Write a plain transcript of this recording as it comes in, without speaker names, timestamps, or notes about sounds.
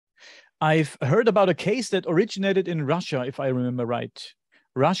I've heard about a case that originated in Russia, if I remember right.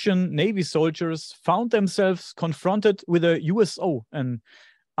 Russian Navy soldiers found themselves confronted with a USO, an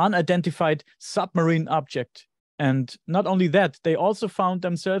unidentified submarine object. And not only that, they also found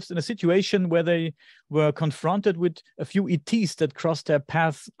themselves in a situation where they were confronted with a few ETs that crossed their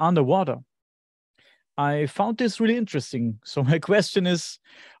paths underwater. I found this really interesting. So, my question is,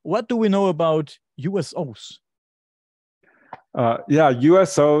 what do we know about USOs? Yeah,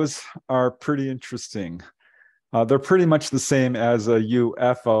 USOs are pretty interesting. They're pretty much the same as a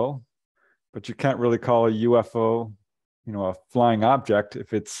UFO, but you can't really call a UFO, a flying object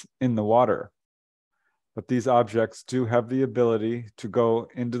if it's in the water. But these objects do have the ability to go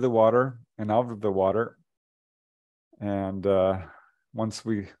into the water and out of the water. And once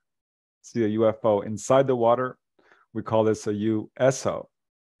we see a UFO inside the water, we call this a USO.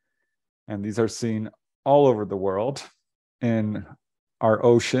 And these are seen all over the world, in our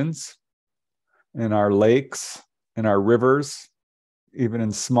oceans, in our lakes, in our rivers, even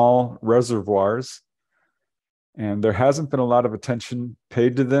in small reservoirs. And there hasn't been a lot of attention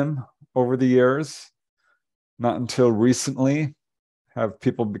paid to them over the years. Not until recently have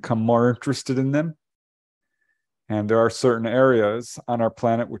people become more interested in them. And there are certain areas on our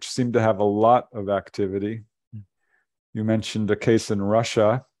planet which seem to have a lot of activity. You mentioned a case in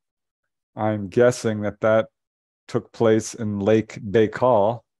Russia. I'm guessing that took place in Lake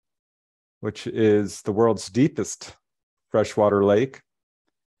Baikal, which is the world's deepest freshwater lake.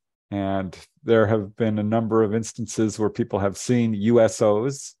 And there have been a number of instances where people have seen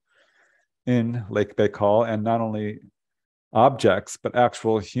USOs in Lake Baikal, and not only objects, but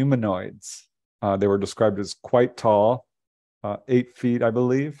actual humanoids. They were described as quite tall, 8 feet, I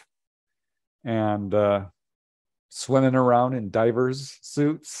believe, and swimming around in divers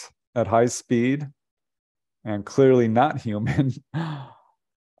suits at high speed, and clearly not human.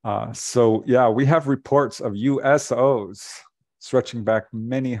 So yeah, we have reports of USOs stretching back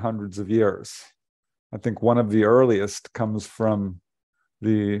many hundreds of years. I think one of the earliest comes from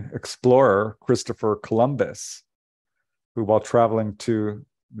the explorer Christopher Columbus, who, while traveling to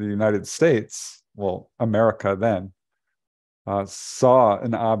the United States, well, America then, saw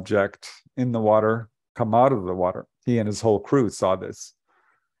an object in the water come out of the water. He and his whole crew saw this.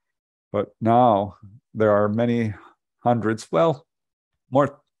 But now there are many hundreds, well,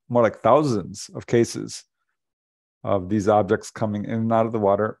 more like thousands of cases of these objects coming in and out of the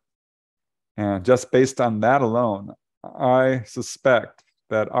water. And just based on that alone, I suspect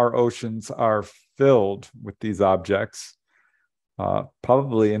that our oceans are filled with these objects,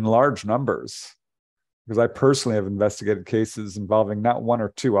 probably in large numbers, because I personally have investigated cases involving not one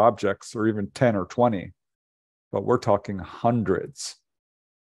or two objects or even 10 or 20, but we're talking hundreds.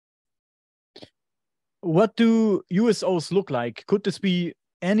 What do USOs look like? Could this be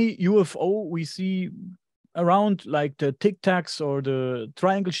any UFO we see around, like the Tic Tacs or the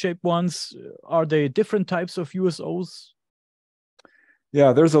triangle-shaped ones? Are they different types of USOs?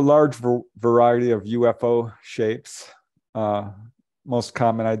 Yeah, there's a large variety of UFO shapes. Most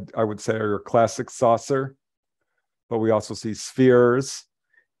common, I would say, are your classic saucer, but we also see spheres,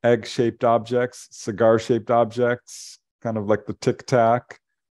 egg-shaped objects, cigar-shaped objects, kind of like the Tic Tac,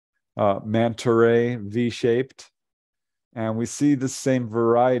 manta ray, V-shaped. And we see the same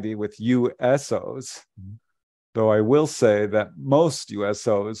variety with USOs, though I will say that most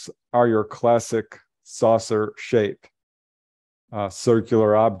USOs are your classic saucer shape,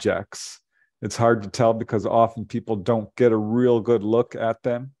 circular objects. It's hard to tell because often people don't get a real good look at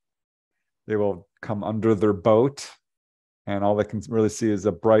them. They will come under their boat, and all they can really see is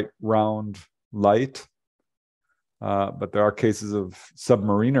a bright, round light. But there are cases of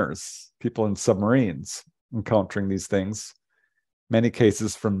submariners, people in submarines, encountering these things. Many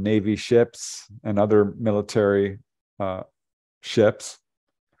cases from Navy ships and other military ships.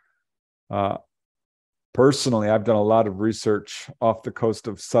 Personally, I've done a lot of research off the coast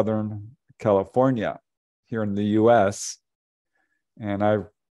of Southern California here in the US, and I've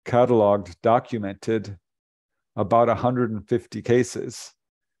cataloged, documented about 150 cases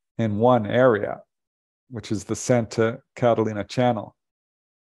in one area, which is the Santa Catalina Channel.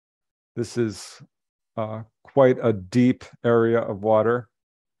 This is quite a deep area of water,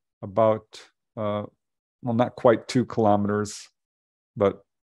 about, well, not quite 2 kilometers, but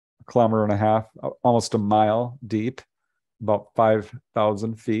 1.5 kilometers, almost a mile deep, about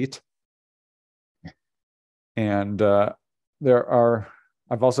 5,000 feet. And I've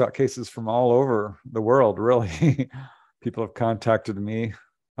also got cases from all over the world, really. People have contacted me.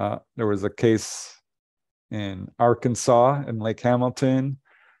 There was a case in Arkansas, in Lake Hamilton,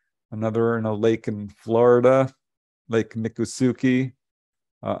 another in a lake in Florida, Lake Miccosukee,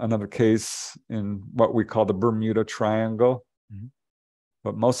 another case in what we call the Bermuda Triangle. Mm-hmm.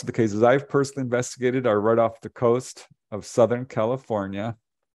 But most of the cases I've personally investigated are right off the coast of Southern California.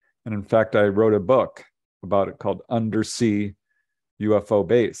 And in fact, I wrote a book about it called Undersea UFO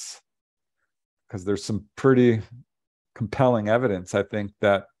Base, because there's some pretty compelling evidence, I think,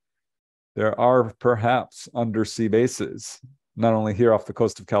 that there are perhaps undersea bases, not only here off the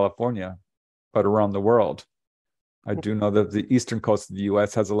coast of California, but around the world. I do know that the eastern coast of the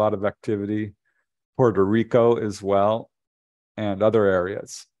US has a lot of activity, Puerto Rico as well, and other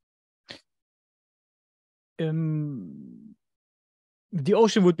areas. The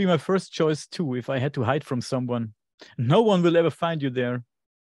ocean would be my first choice too, if I had to hide from someone. No one will ever find you there.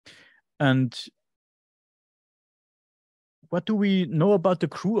 And what do we know about the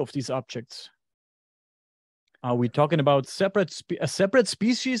crew of these objects? Are we talking about a separate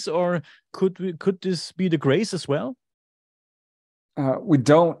species, or could this be the Greys as well? We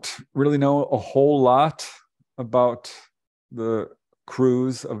don't really know a whole lot about the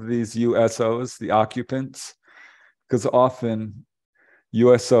crews of these USOs, the occupants, because often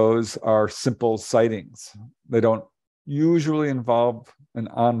USOs are simple sightings. They don't usually involve an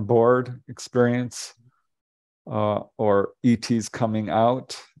onboard experience or ETs coming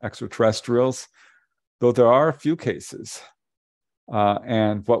out, extraterrestrials, though there are a few cases.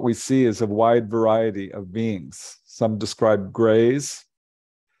 And what we see is a wide variety of beings. Some describe Greys,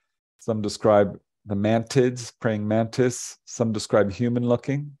 some describe the mantids, praying mantis, some describe human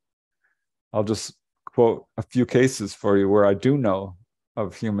looking. I'll just quote a few cases for you where I do know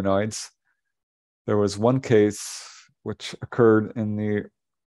of humanoids. There was one case which occurred in the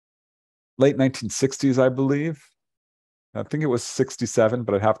late 1960s, I believe. I think it was 67,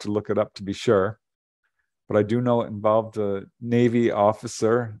 but I'd have to look it up to be sure. But I do know it involved a Navy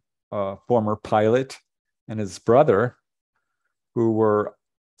officer, a former pilot, and his brother, who were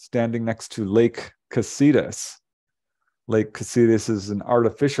standing next to Lake Casitas. Lake Casitas is an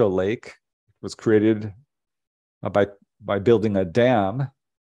artificial lake. It was created by building a dam.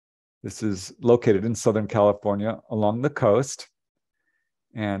 This is located in Southern California along the coast.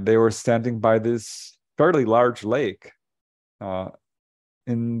 And they were standing by this fairly large lake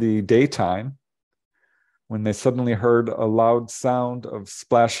in the daytime when they suddenly heard a loud sound of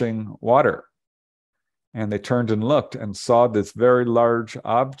splashing water. And they turned and looked and saw this very large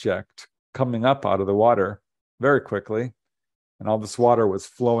object coming up out of the water very quickly. And all this water was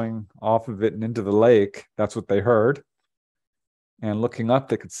flowing off of it and into the lake. That's what they heard. And looking up,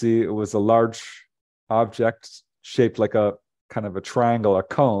 they could see it was a large object shaped like a kind of a triangle, a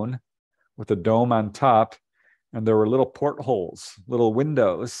cone, with a dome on top. And there were little portholes, little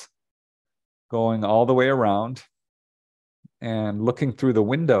windows going all the way around. And looking through the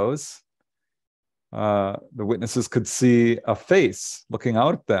windows, the witnesses could see a face looking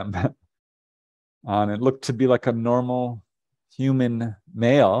out at them. And it looked to be like a normal human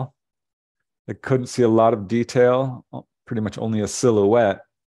male. They couldn't see a lot of detail, pretty much only a silhouette.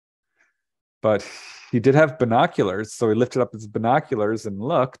 But he did have binoculars, so he lifted up his binoculars and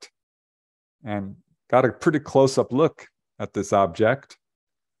looked and got a pretty close-up look at this object,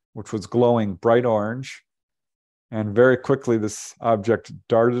 which was glowing bright orange. And very quickly, this object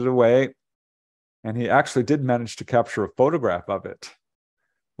darted away, and he actually did manage to capture a photograph of it,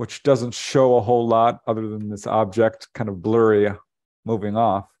 which doesn't show a whole lot other than this object kind of blurry moving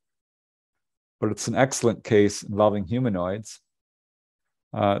off. But it's an excellent case involving humanoids.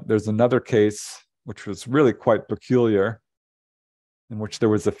 There's another case which was really quite peculiar, in which there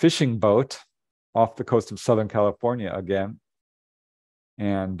was a fishing boat off the coast of Southern California again.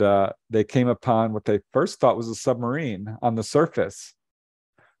 And they came upon what they first thought was a submarine on the surface.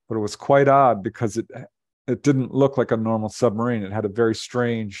 But it was quite odd because it didn't look like a normal submarine. It had a very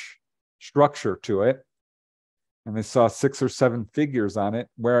strange structure to it. And they saw 6 or 7 figures on it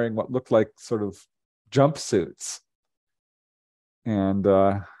wearing what looked like sort of jumpsuits. And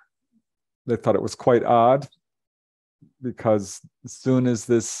they thought it was quite odd because as soon as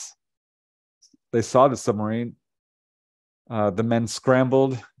they saw the submarine, the men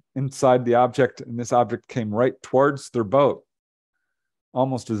scrambled inside the object, and this object came right towards their boat,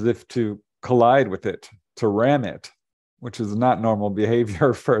 almost as if to collide with it, to ram it, which is not normal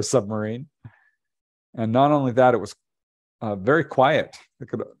behavior for a submarine. And not only that, it was very quiet. They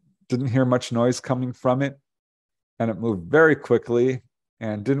didn't hear much noise coming from it, and it moved very quickly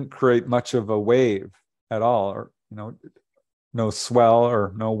and didn't create much of a wave at all, or no swell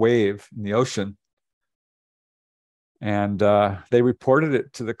or no wave in the ocean. And they reported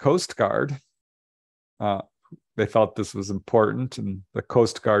it to the Coast Guard. They felt this was important and the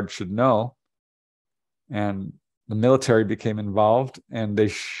Coast Guard should know. And the military became involved, and they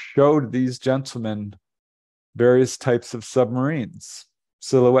showed these gentlemen various types of submarines,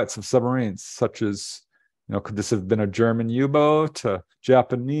 silhouettes of submarines, such as, could this have been a German U-boat, a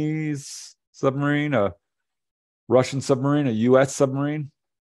Japanese submarine, a Russian submarine, a US submarine?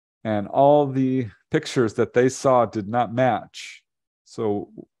 And all the pictures that they saw did not match.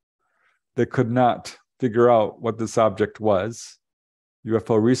 So they could not figure out what this object was.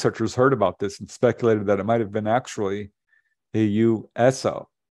 UFO researchers heard about this and speculated that it might have been actually a USO.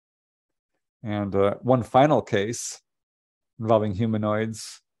 And one final case involving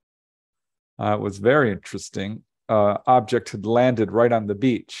humanoids was very interesting. Object had landed right on the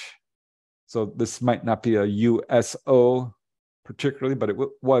beach. So this might not be a USO particularly, but it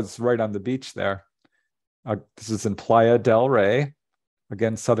was right on the beach there. This is in Playa del Rey,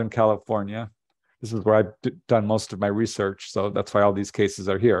 again, Southern California. This is where I've done most of my research, so that's why all these cases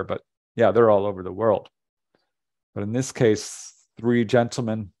are here. But yeah, they're all over the world. But in this case, 3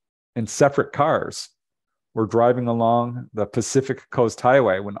 gentlemen in separate cars were driving along the Pacific Coast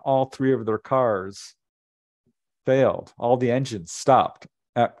Highway when all 3 of their cars failed. All the engines stopped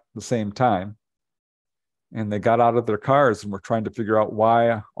at the same time. And they got out of their cars and were trying to figure out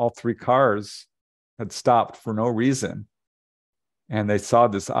why all 3 cars had stopped for no reason. And they saw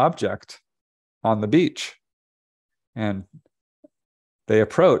this object on the beach. And they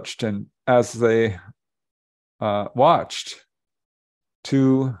approached, and as they watched,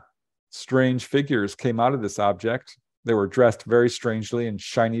 2 strange figures came out of this object. They were dressed very strangely in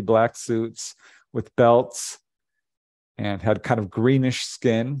shiny black suits with belts and had kind of greenish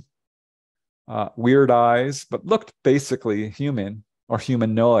skin, weird eyes, but looked basically human, or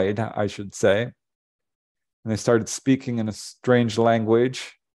humanoid, I should say. And they started speaking in a strange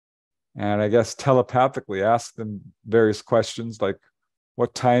language, and I guess telepathically asked them various questions like,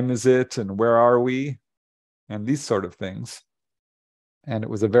 what time is it and where are we? And these sort of things. And it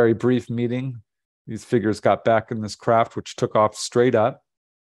was a very brief meeting. These figures got back in this craft, which took off straight up.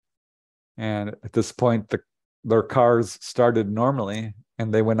 And at this point, their cars started normally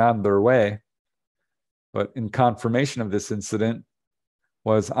and they went on their way. But in confirmation of this incident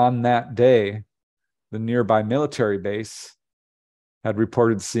was on that day, the nearby military base had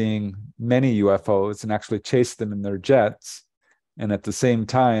reported seeing many UFOs and actually chased them in their jets. And at the same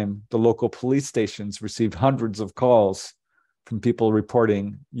time, the local police stations received hundreds of calls from people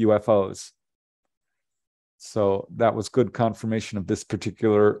reporting UFOs. So that was good confirmation of this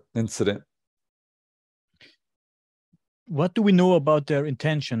particular incident. What do we know about their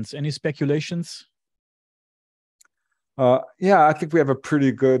intentions? Any speculations? Yeah, I think we have a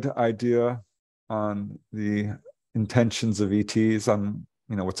pretty good idea on the intentions of ETs, on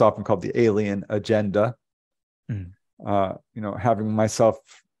what's often called the alien agenda. Mm. Having myself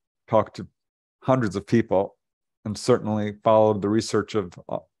talked to hundreds of people and certainly followed the research of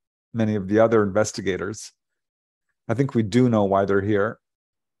many of the other investigators, I think we do know why they're here.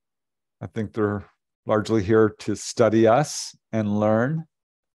 I think they're largely here to study us and learn.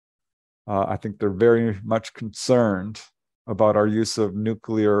 I think they're very much concerned about our use of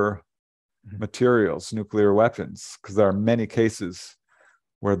nuclear materials, nuclear weapons, because there are many cases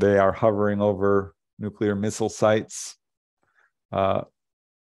where they are hovering over nuclear missile sites,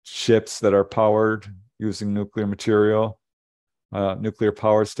 ships that are powered using nuclear material, nuclear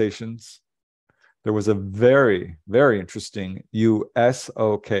power stations. There was a very, very interesting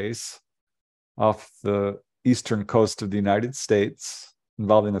USO case off the eastern coast of the United States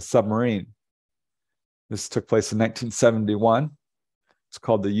involving a submarine. This took place in 1971. It's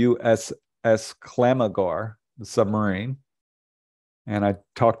called the USS Clamagore, the submarine. And I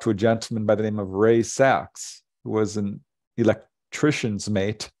talked to a gentleman by the name of Ray Sachs, who was an electrician's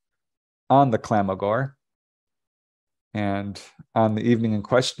mate on the Clamagore. And on the evening in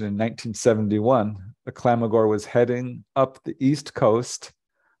question in 1971, the Clamagore was heading up the east coast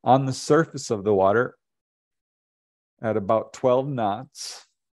on the surface of the water at about 12 knots.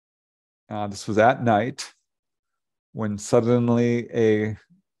 This was at night when suddenly a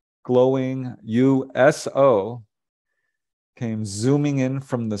glowing USO came zooming in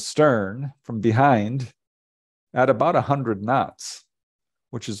from the stern, from behind, at about 100 knots,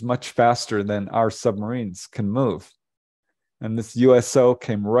 which is much faster than our submarines can move. And this USO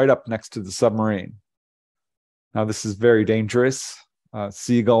came right up next to the submarine. Now, this is very dangerous.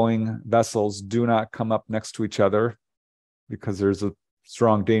 Seagoing vessels do not come up next to each other because there's a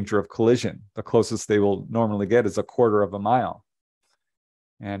strong danger of collision. The closest they will normally get is a quarter of a mile.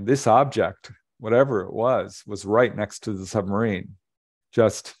 And this object, whatever it was right next to the submarine,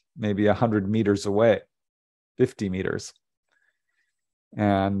 just maybe 100 meters away, 50 meters.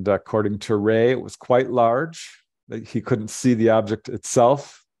 And according to Ray, it was quite large. He couldn't see the object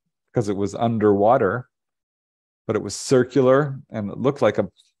itself because it was underwater, but it was circular and it looked like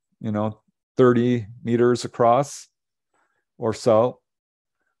 30 meters across or so.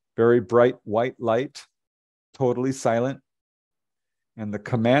 Very bright white light, totally silent. And the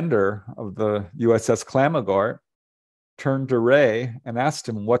commander of the USS Clamagore turned to Ray and asked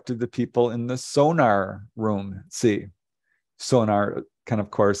him, what did the people in the sonar room see? Sonar can,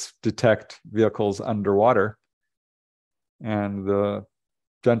 of course, detect vehicles underwater. And the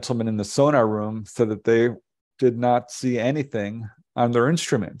gentleman in the sonar room said that they did not see anything on their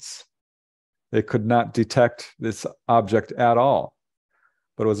instruments. They could not detect this object at all.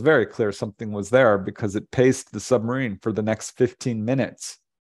 But it was very clear something was there because it paced the submarine for the next 15 minutes,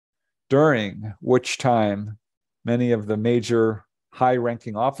 during which time many of the major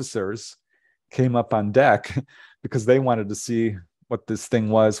high-ranking officers came up on deck because they wanted to see what this thing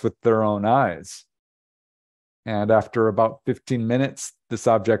was with their own eyes. And after about 15 minutes, this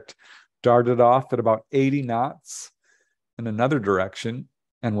object darted off at about 80 knots in another direction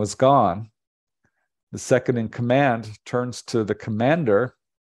and was gone. The second in command turns to the commander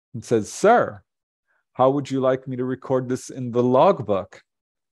and says, "Sir, how would you like me to record this in the logbook?"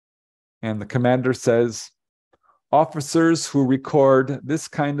 And the commander says, "Officers who record this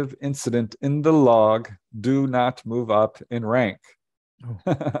kind of incident in the log do not move up in rank."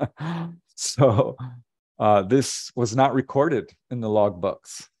 Oh. So this was not recorded in the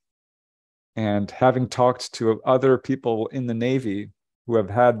logbooks. And having talked to other people in the Navy who have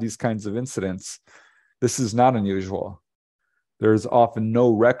had these kinds of incidents, this is not unusual. There's often no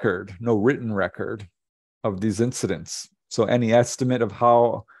written record of these incidents. So any estimate of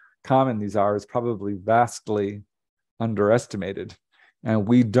how common these are is probably vastly underestimated. And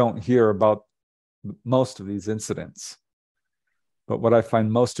we don't hear about most of these incidents. But what I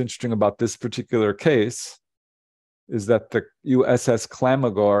find most interesting about this particular case is that the USS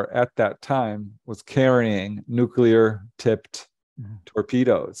Clamagore at that time was carrying nuclear-tipped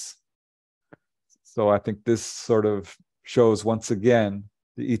torpedoes. So I think this sort of shows once again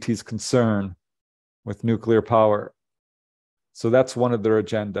the ET's concern with nuclear power. So that's one of their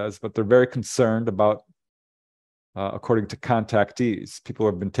agendas, but they're very concerned about, according to contactees, people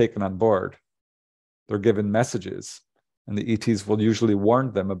who have been taken on board. They're given messages, and the ETs will usually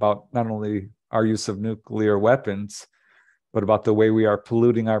warn them about not only our use of nuclear weapons, but about the way we are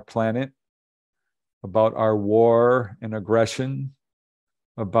polluting our planet, about our war and aggression,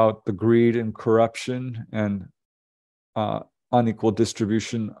 about the greed and corruption and unequal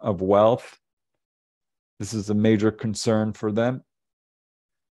distribution of wealth. This is a major concern for them.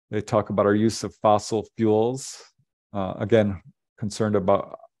 They talk about our use of fossil fuels, again, concerned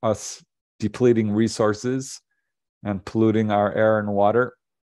about us depleting resources and polluting our air and water.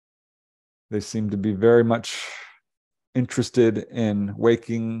 They seem to be very much interested in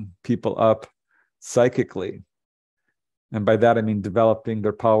waking people up psychically. And by that, I mean developing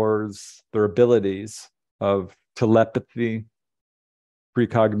their powers, their abilities of telepathy,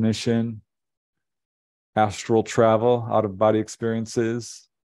 precognition, astral travel, out-of-body experiences,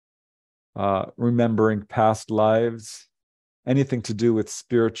 remembering past lives, anything to do with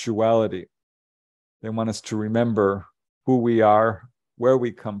spirituality. They want us to remember who we are, where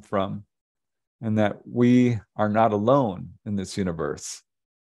we come from, and that we are not alone in this universe.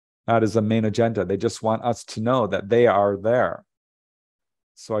 That is a main agenda. They just want us to know that they are there.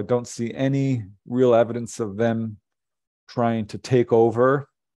 So I don't see any real evidence of them trying to take over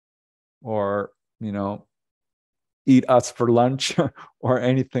or, eat us for lunch or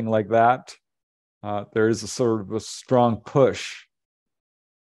anything like that. There is a sort of a strong push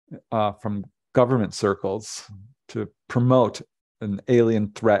from government circles to promote an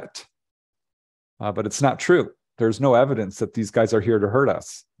alien threat. But it's not true. There's no evidence that these guys are here to hurt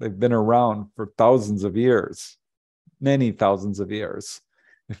us. They've been around for thousands of years, many thousands of years.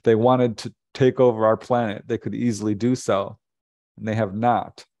 If they wanted to take over our planet, they could easily do so. And they have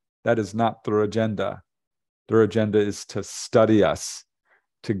not. That is not their agenda. Their agenda is to study us,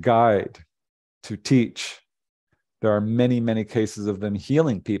 to guide, to teach. There are many, many cases of them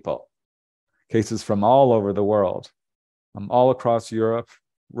healing people, cases from all over the world, all across Europe,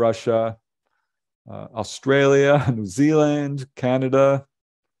 Russia, Australia, New Zealand, Canada,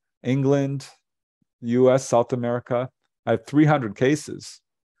 England, US, South America. I have 300 cases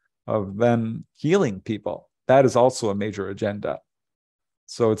of them healing people. That is also a major agenda.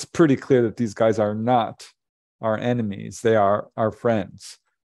 So it's pretty clear that these guys are not our enemies. They are our friends,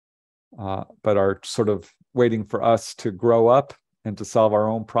 but are sort of waiting for us to grow up and to solve our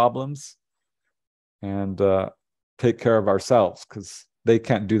own problems and take care of ourselves, because they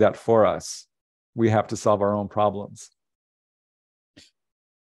can't do that for us. we have to solve our own problems.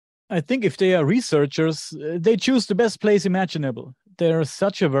 I think if they are researchers, they choose the best place imaginable. There's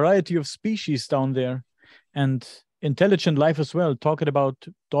such a variety of species down there, and intelligent life as well, talking about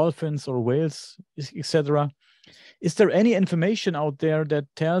dolphins or whales, etc. Is there any information out there that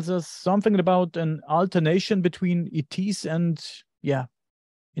tells us something about an alternation between ETs and, yeah,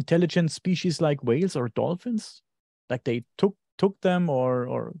 intelligent species like whales or dolphins? Like they took them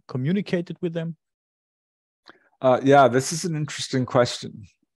or communicated with them? Yeah, this is an interesting question,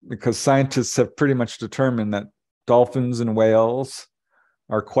 because scientists have pretty much determined that dolphins and whales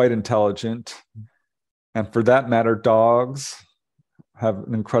are quite intelligent. And for that matter, dogs have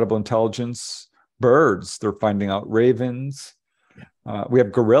an incredible intelligence. Birds, they're finding out, ravens. Yeah. We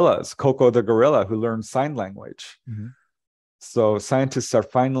have gorillas, Coco the gorilla, who learns sign language. Mm-hmm. So scientists are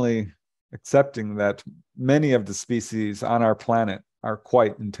finally accepting that many of the species on our planet are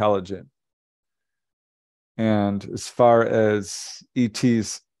quite intelligent. And as far as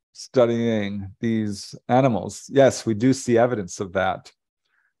ETs studying these animals, yes, we do see evidence of that.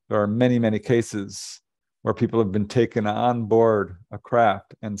 There are many, many cases where people have been taken on board a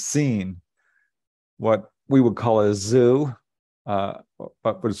craft and seen what we would call a zoo, but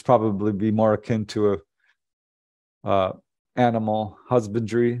would probably be more akin to a animal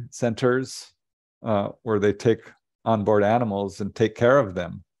husbandry centers, where they take on board animals and take care of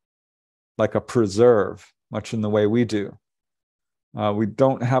them like a preserve, much in the way we do. We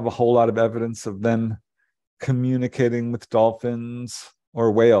don't have a whole lot of evidence of them communicating with dolphins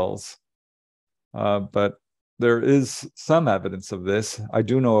or whales, but there is some evidence of this. I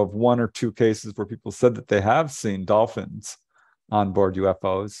do know of 1 or 2 cases where people said that they have seen dolphins on board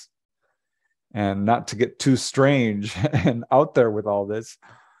UFOs. And not to get too strange and out there with all this,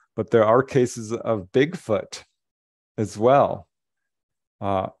 but there are cases of Bigfoot as well.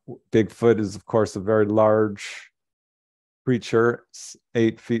 Bigfoot is, of course, a very large creature,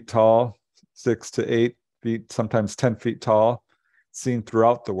 8 feet tall, 6 to 8 feet, sometimes 10 feet tall, seen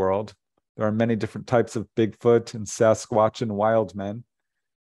throughout the world. There are many different types of Bigfoot and Sasquatch and wild men.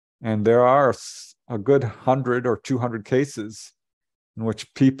 And there are a good 100 or 200 cases in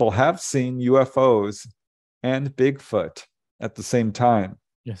which people have seen UFOs and Bigfoot at the same time.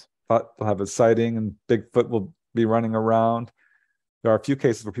 Yes. But they'll have a sighting and Bigfoot will be running around. There are a few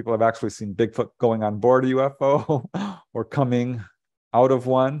cases where people have actually seen Bigfoot going on board a UFO or coming out of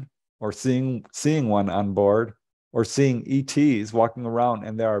one, or seeing one on board, or seeing ETs walking around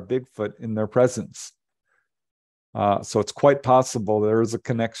and there are Bigfoot in their presence. So it's quite possible there is a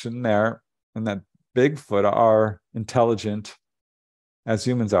connection there, and that Bigfoot are intelligent as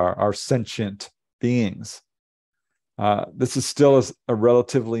humans are sentient beings. This is still a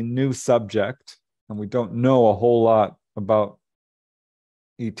relatively new subject, and we don't know a whole lot about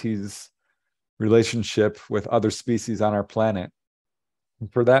ET's relationship with other species on our planet.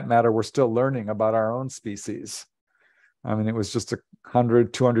 And for that matter, we're still learning about our own species. I mean, it was just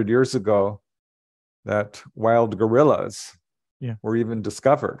 100, 200 years ago that wild gorillas were even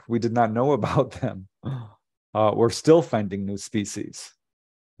discovered. We did not know about them. We're still finding new species.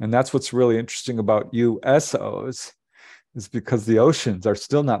 And that's what's really interesting about USOs, is because the oceans are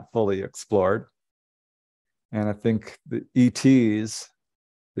still not fully explored. And I think the ETs,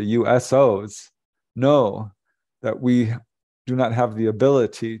 the USOs, know that we do not have the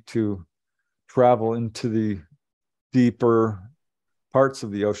ability to travel into the deeper parts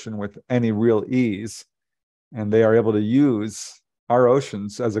of the ocean with any real ease. And they are able to use our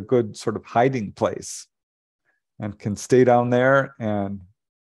oceans as a good sort of hiding place, and can stay down there and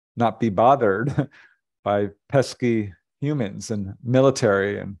not be bothered by pesky humans and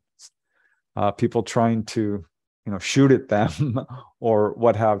military and people trying to, shoot at them or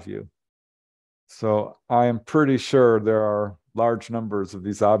what have you. So I am pretty sure there are large numbers of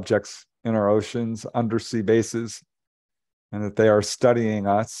these objects in our oceans, undersea bases, and that they are studying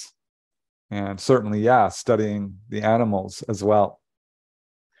us, and certainly, studying the animals as well.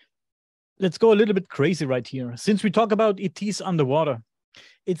 Let's go a little bit crazy right here. Since we talk about ETs underwater,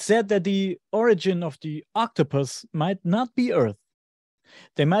 it's said that the origin of the octopus might not be Earth.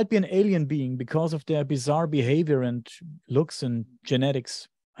 They might be an alien being because of their bizarre behavior and looks and genetics.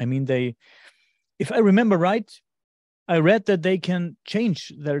 I mean, if I remember right, I read that they can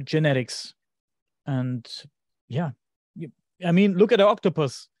change their genetics. And I mean, look at an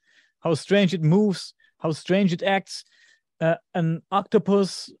octopus, how strange it moves, how strange it acts. An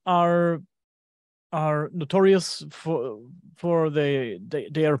octopus are notorious for they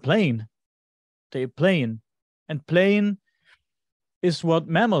are playing. They're playing, and playing is what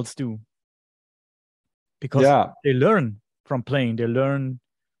mammals do, because they learn from playing. They learn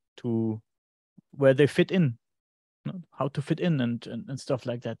to where they fit in, how to fit in and stuff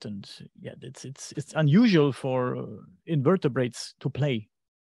like that. And yeah, it's unusual for invertebrates to play.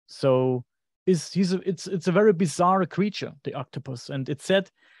 So it's a very bizarre creature, the octopus, and it's said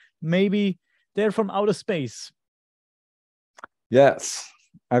maybe they're from outer space. Yes,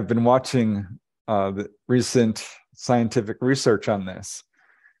 I've been watching the recent scientific research on this,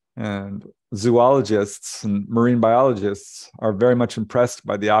 and zoologists and marine biologists are very much impressed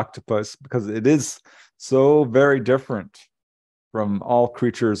by the octopus because it is so very different from all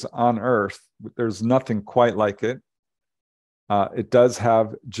creatures on Earth. There's nothing quite like it. It does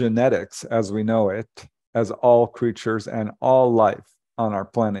have genetics as we know it, as all creatures and all life on our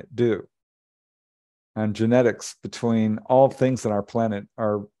planet do. And genetics between all things on our planet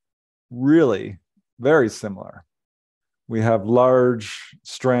are really very similar. We have large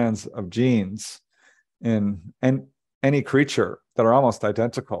strands of genes in any creature that are almost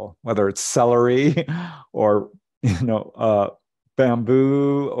identical, whether it's celery or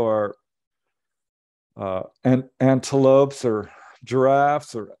bamboo or antelopes or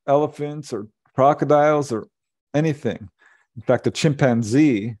giraffes or elephants or crocodiles or anything. In fact, a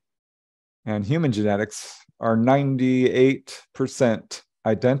chimpanzee and human genetics are 98%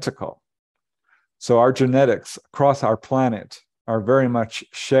 identical. So our genetics across our planet are very much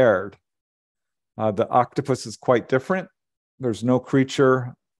shared. The octopus is quite different. There's no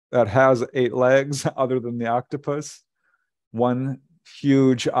creature that has 8 legs other than the octopus. One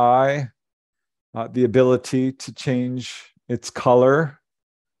huge eye, the ability to change its color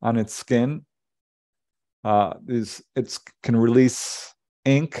on its skin. It can release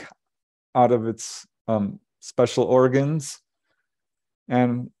ink out of its special organs.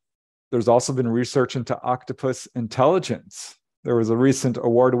 And there's also been research into octopus intelligence. There was a recent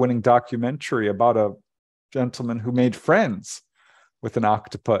award-winning documentary about a gentleman who made friends with an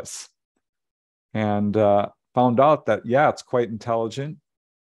octopus and found out that, yeah, it's quite intelligent.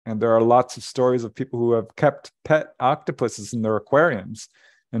 And there are lots of stories of people who have kept pet octopuses in their aquariums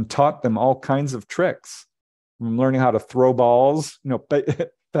and taught them all kinds of tricks, from learning how to throw balls,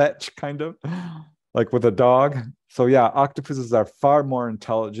 fetch, kind of like with a dog. So yeah, octopuses are far more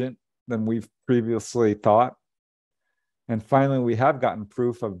intelligent than we've previously thought. And finally, we have gotten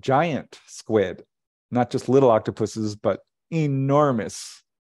proof of giant squid, not just little octopuses, but enormous,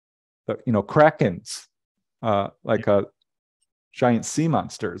 krakens, giant sea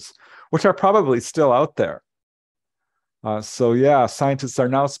monsters, which are probably still out there. So yeah, scientists are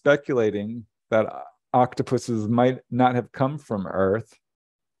now speculating that octopuses might not have come from Earth.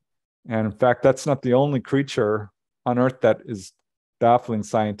 And in fact, that's not the only creature on Earth that is baffling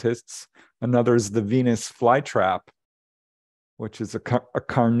scientists. Another is the Venus flytrap, which is a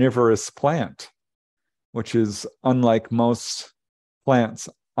carnivorous plant, which is unlike most plants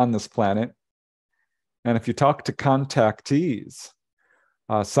on this planet. And if you talk to contactees,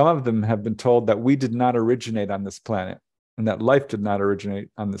 some of them have been told that we did not originate on this planet and that life did not originate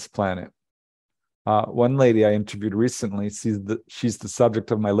on this planet. One lady I interviewed recently, she's the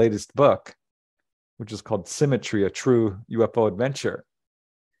subject of my latest book, which is called Symmetry, a True UFO Adventure.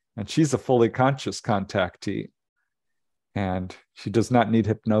 And she's a fully conscious contactee. And she does not need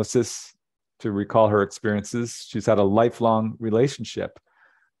hypnosis to recall her experiences. She's had a lifelong relationship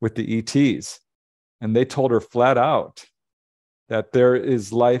with the ETs. And they told her flat out that there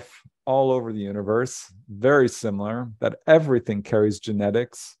is life all over the universe, very similar, that everything carries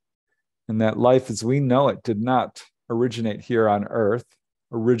genetics, and that life as we know it did not originate here on Earth.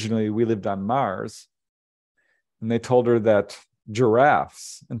 Originally, we lived on Mars. And they told her that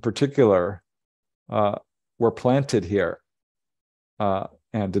giraffes, in particular, were planted here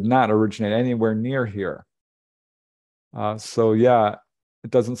and did not originate anywhere near here. So yeah, it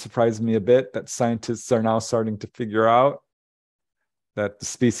doesn't surprise me a bit that scientists are now starting to figure out that the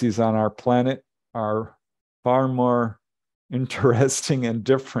species on our planet are far more interesting and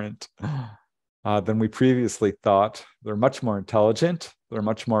different than we previously thought. They're much more intelligent, they're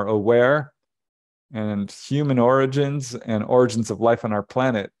much more aware, and human origins and origins of life on our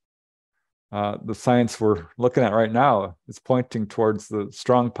planet, the science we're looking at right now is pointing towards the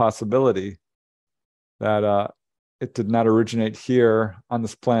strong possibility that it did not originate here on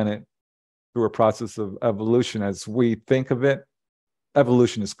this planet through a process of evolution as we think of it.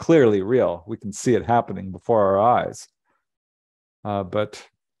 Evolution is clearly real. We can see it happening before our eyes. But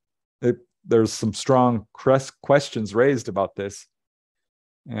there's some strong questions raised about this,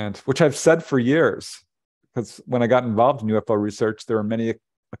 and which I've said for years, because when I got involved in UFO research, there were many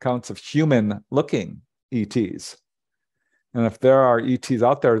accounts of human-looking ETs. And if there are ETs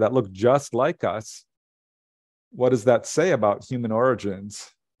out there that look just like us, what does that say about human origins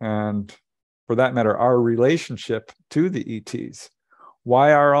and for that matter, our relationship to the ETs.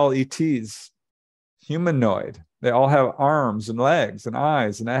 Why are all ETs humanoid? They all have arms and legs and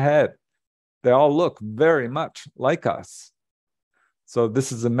eyes and a head. They all look very much like us. So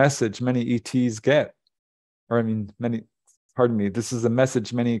this is a message many ETs get. This is a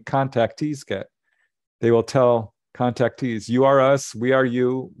message many contactees get. They will tell contactees, you are us, we are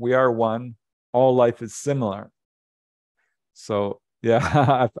you, we are one, all life is similar. So yeah,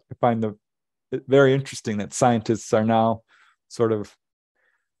 I find it very interesting that scientists are now sort of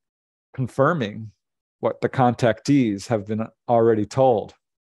confirming what the contactees have been already told.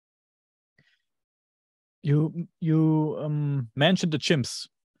 You mentioned the chimps.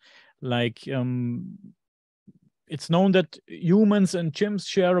 Like it's known that humans and chimps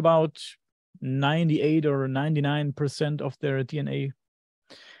share about 98 or 99% of their DNA.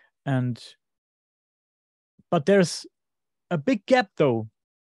 But there's a big gap though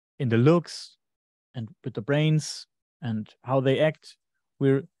in the looks and with the brains and how they act.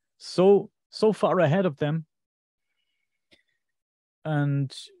 We're so far ahead of them. And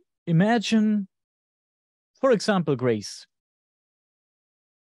imagine, for example, Grace.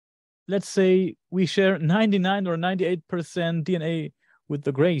 Let's say we share 99 or 98% DNA with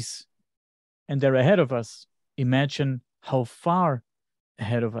the Grace, and they're ahead of us. Imagine how far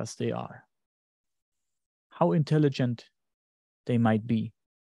ahead of us they are. How intelligent they might be.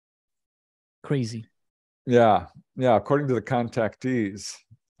 Crazy. Yeah. According to the contactees,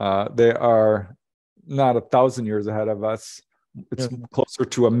 they are not 1,000 years ahead of us. It's closer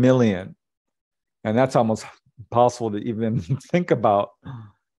to 1 million. And that's almost impossible to even think about.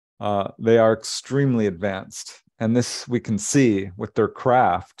 They are extremely advanced. And this we can see with their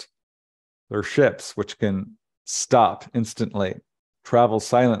craft, their ships, which can stop instantly, travel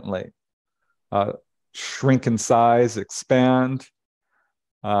silently, shrink in size, expand,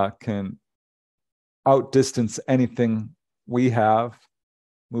 can outdistance anything we have,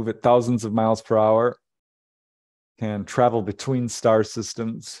 move at thousands of miles per hour, can travel between star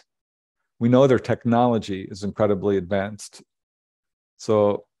systems. We know their technology is incredibly advanced.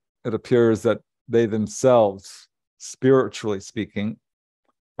 So it appears that they themselves, spiritually speaking,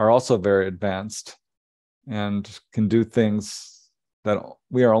 are also very advanced and can do things that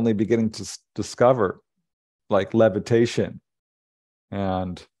we are only beginning to discover, like levitation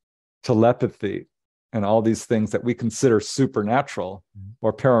and telepathy and all these things that we consider supernatural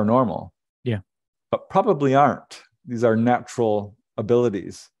or paranormal. Yeah. But probably aren't. These are natural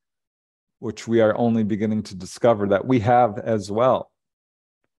abilities, which we are only beginning to discover that we have as well.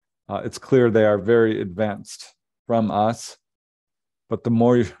 It's clear they are very advanced from us. But the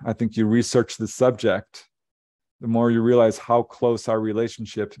more I think you research the subject, the more you realize how close our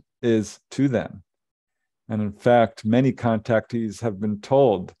relationship is to them. And in fact, many contactees have been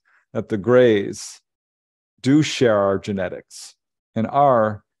told that the Greys do share our genetics and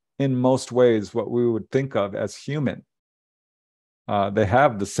are, in most ways, what we would think of as human. They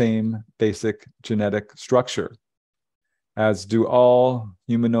have the same basic genetic structure, as do all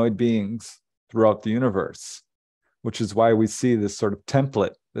humanoid beings throughout the universe, which is why we see this sort of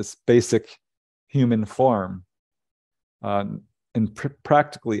template, this basic human form in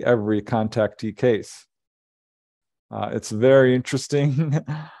practically every contactee case. It's very interesting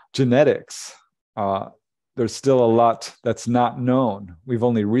genetics. There's still a lot that's not known. We've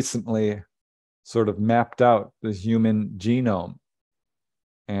only recently sort of mapped out the human genome,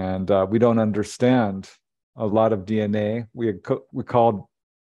 and we don't understand a lot of DNA. We called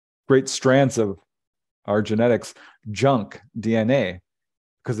great strands of our genetics junk DNA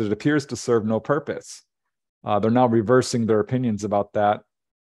because it appears to serve no purpose. They're now reversing their opinions about that,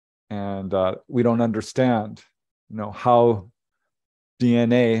 and we don't understand, how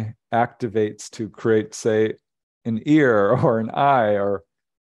DNA activates to create, say, an ear or an eye or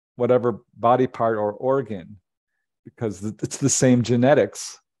whatever body part or organ, because it's the same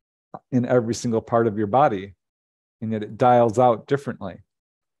genetics in every single part of your body, and yet it dials out differently.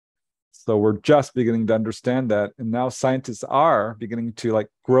 So we're just beginning to understand that, and now scientists are beginning to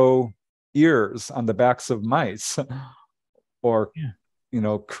grow ears on the backs of mice, or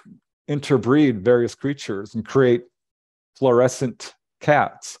interbreed various creatures and create fluorescent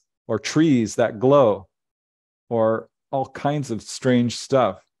cats or trees that glow, or all kinds of strange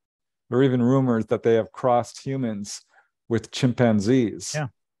stuff. There are even rumors that they have crossed humans with chimpanzees. Yeah.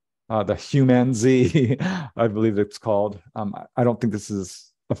 The humanzee, I believe it's called. I don't think this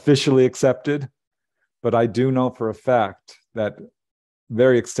is officially accepted, but I do know for a fact that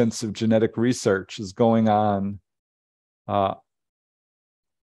very extensive genetic research is going on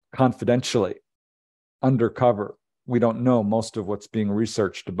confidentially, undercover. We don't know most of what's being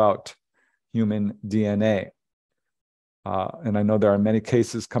researched about human DNA. And I know there are many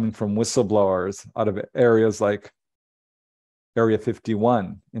cases coming from whistleblowers out of areas like Area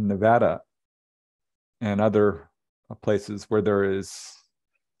 51 in Nevada and other places where there is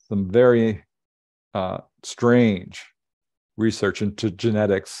some very strange research into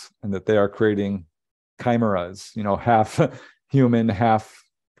genetics, and that they are creating chimeras, half human, half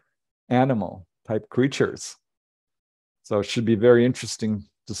animal type creatures. So it should be very interesting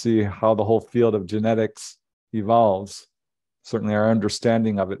to see how the whole field of genetics evolves. Certainly our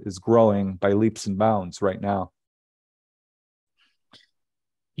understanding of it is growing by leaps and bounds right now.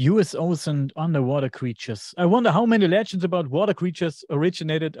 USOs and underwater creatures. I wonder how many legends about water creatures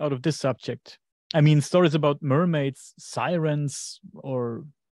originated out of this subject. I mean, stories about mermaids, sirens, or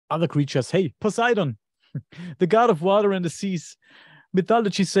other creatures. Hey, Poseidon, the god of water and the seas.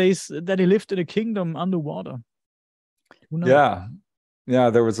 Mythology says that he lived in a kingdom underwater. Who knows? Yeah.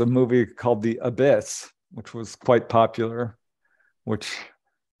 There was a movie called The Abyss, which was quite popular, which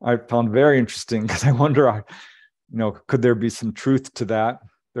I found very interesting because I wonder, could there be some truth to that?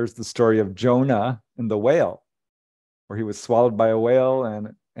 There's the story of Jonah and the whale, where he was swallowed by a whale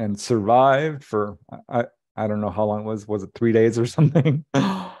and survived for, I don't know how long it was. Was it 3 days or something?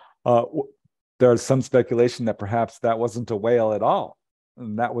 There's some speculation that perhaps that wasn't a whale at all,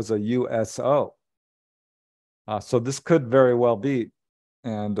 and that was a USO. So this could very well be.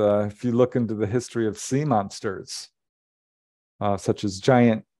 And if you look into the history of sea monsters, such as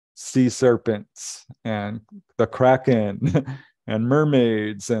giant sea serpents and the kraken and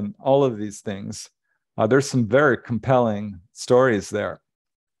mermaids and all of these things, there's some very compelling stories there.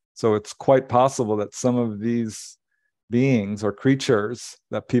 So it's quite possible that some of these beings or creatures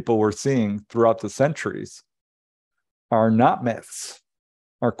that people were seeing throughout the centuries are not myths,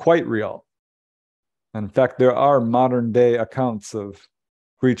 are quite real. And in fact, there are modern day accounts of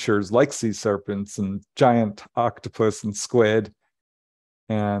creatures like sea serpents and giant octopus and squid,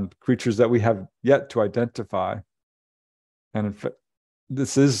 and creatures that we have yet to identify. And in fact,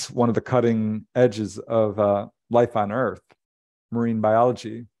 this is one of the cutting edges of life on Earth, marine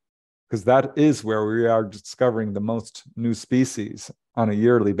biology, because that is where we are discovering the most new species on a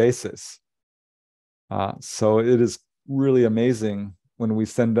yearly basis. So it is really amazing when we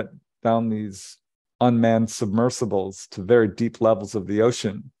send down these unmanned submersibles to very deep levels of the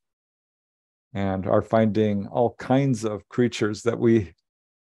ocean and are finding all kinds of creatures that we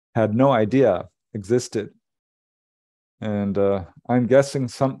had no idea existed. And I'm guessing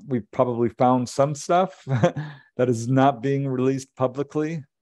we probably found some stuff that is not being released publicly.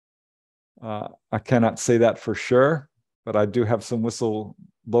 I cannot say that for sure, but I do have some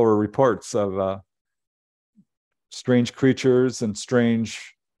whistleblower reports of strange creatures and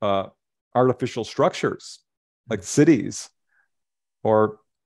strange artificial structures like cities or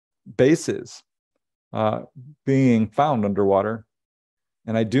bases being found underwater.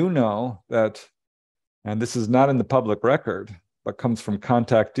 And I do know that, and this is not in the public record, but comes from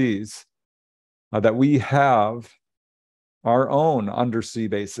contactees, that we have our own undersea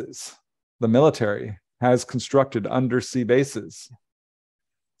bases. The military has constructed undersea bases.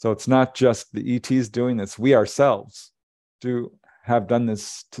 So it's not just the ETs doing this. We ourselves do have done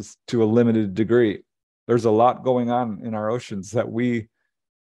this to a limited degree. There's a lot going on in our oceans that we,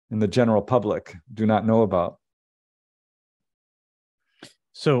 in the general public, do not know about.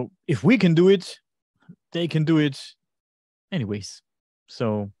 So if we can do it, they can do it anyways.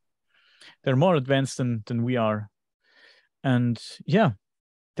 So they're more advanced than we are. And yeah,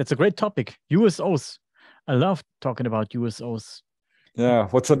 that's a great topic. USOs. I love talking about USOs. Yeah,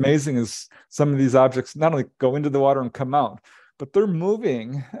 what's amazing is some of these objects not only go into the water and come out, but they're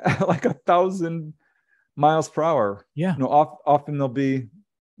moving at like 1,000 miles per hour. Yeah. Often they'll be,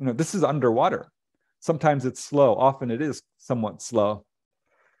 this is underwater. Sometimes it's slow. Often it is somewhat slow.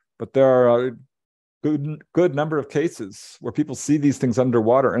 But there are a good number of cases where people see these things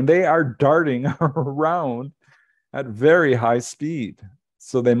underwater and they are darting around at very high speed.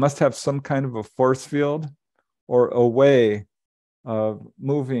 So they must have some kind of a force field or a way of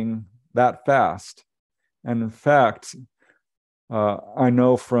moving that fast. And in fact, I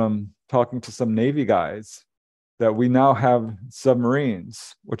know from talking to some Navy guys that we now have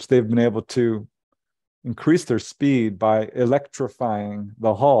submarines, which they've been able to increase their speed by electrifying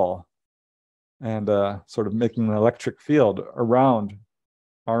the hull and sort of making an electric field around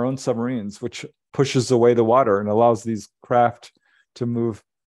our own submarines, which pushes away the water and allows these craft to move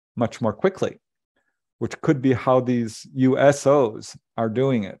much more quickly, which could be how these USOs are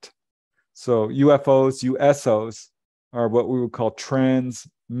doing it. So UFOs, USOs are what we would call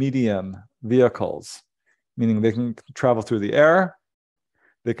trans-medium vehicles, meaning they can travel through the air,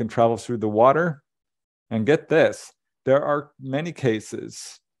 They can travel through the water. And get this, there are many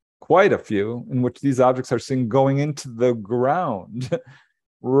cases, quite a few, in which these objects are seen going into the ground,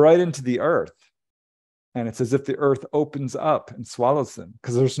 right into the earth. And it's as if the earth opens up and swallows them,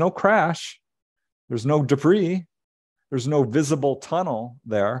 because there's no crash, there's no debris, there's no visible tunnel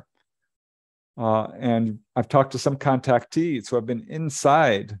there. And I've talked to some contactees who have been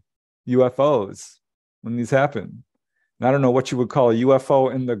inside UFOs when these happen. And I don't know what you would call a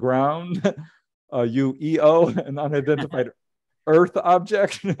UFO in the ground, a UEO, an unidentified Earth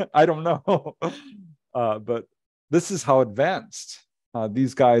object. I don't know. But this is how advanced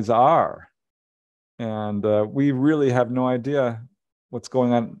these guys are. And we really have no idea what's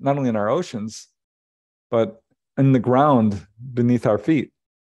going on, not only in our oceans, but in the ground beneath our feet.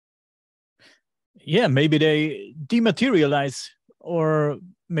 Yeah, maybe they dematerialize, or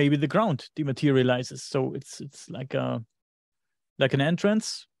maybe the ground dematerializes. So it's like an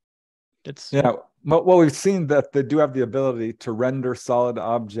entrance. That's Well, we've seen that they do have the ability to render solid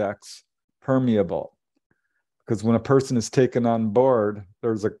objects permeable. Because when a person is taken on board,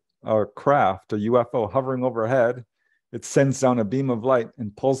 there's a craft, a UFO hovering overhead. It sends down a beam of light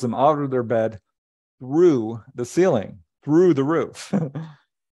and pulls them out of their bed through the ceiling, through the roof,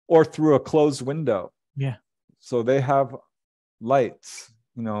 or through a closed window. Yeah. So they have lights,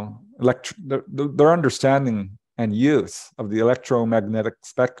 their understanding and use of the electromagnetic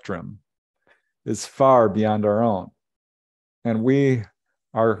spectrum is far beyond our own. And we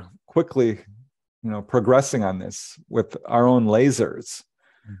are quickly, progressing on this with our own lasers.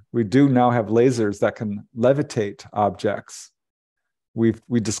 We do now have lasers that can levitate objects. We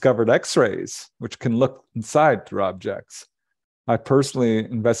discovered X-rays, which can look inside through objects. I personally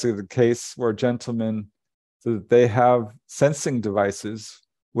investigated a case where a gentleman said that they have sensing devices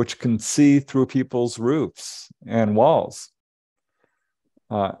which can see through people's roofs and walls.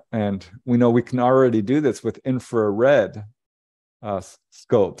 And we know we can already do this with infrared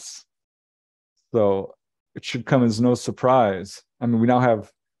scopes. So it should come as no surprise. I mean, we now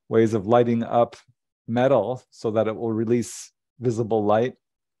have ways of lighting up metal so that it will release visible light.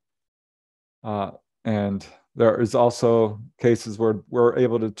 And there is also cases where we're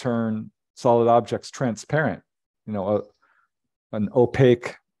able to turn solid objects transparent. An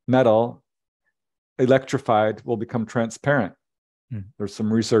opaque metal electrified will become transparent. There's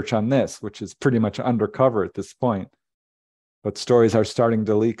some research on this, which is pretty much undercover at this point. But stories are starting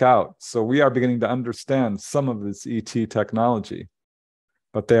to leak out. So we are beginning to understand some of this ET technology.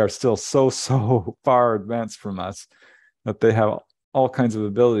 But they are still so far advanced from us that they have all kinds of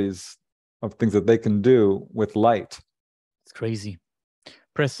abilities of things that they can do with light. It's crazy.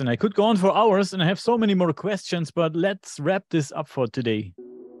 Preston, I could go on for hours and I have so many more questions, but let's wrap this up for today.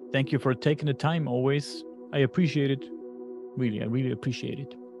 Thank you for taking the time always. I appreciate it. Really, I really appreciate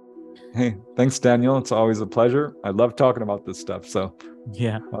it. Hey, thanks, Daniel. It's always a pleasure. I love talking about this stuff. So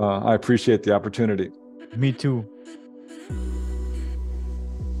yeah, I appreciate the opportunity. Me too.